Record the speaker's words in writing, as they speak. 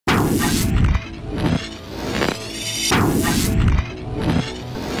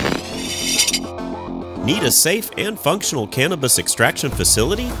Need a safe and functional cannabis extraction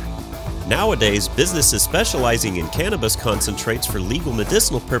facility? Nowadays, businesses specializing in cannabis concentrates for legal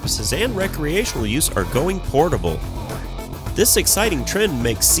medicinal purposes and recreational use are going portable. This exciting trend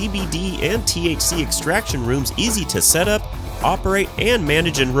makes CBD and THC extraction rooms easy to set up, operate, and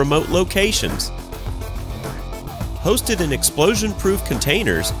manage in remote locations. Hosted in explosion-proof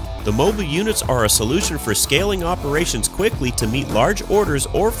containers, the mobile units are a solution for scaling operations quickly to meet large orders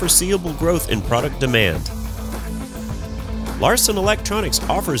or foreseeable growth in product demand. Larson Electronics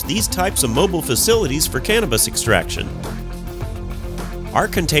offers these types of mobile facilities for cannabis extraction. Our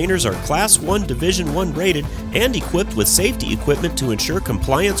containers are Class 1 Division 1 rated and equipped with safety equipment to ensure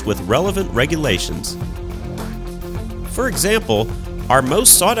compliance with relevant regulations. For example, our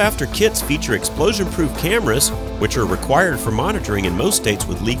most sought-after kits feature explosion-proof cameras, which are required for monitoring in most states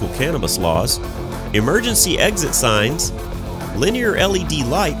with legal cannabis laws, emergency exit signs, linear LED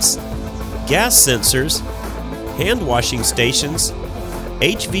lights, gas sensors, hand washing stations,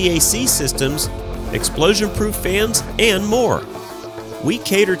 HVAC systems, explosion-proof fans, and more. We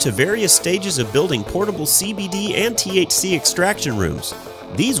cater to various stages of building portable CBD and THC extraction rooms.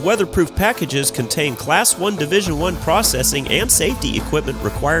 These weatherproof packages contain Class 1 Division 1 processing and safety equipment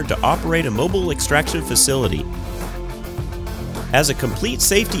required to operate a mobile extraction facility. As a complete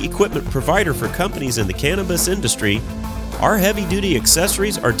safety equipment provider for companies in the cannabis industry, our heavy-duty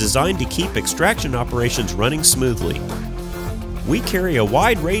accessories are designed to keep extraction operations running smoothly. We carry a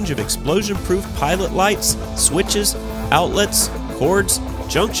wide range of explosion-proof pilot lights, switches, outlets, cords,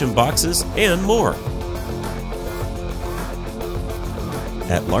 junction boxes, and more.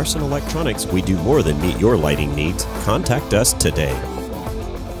 At Larson Electronics, we do more than meet your lighting needs. Contact us today.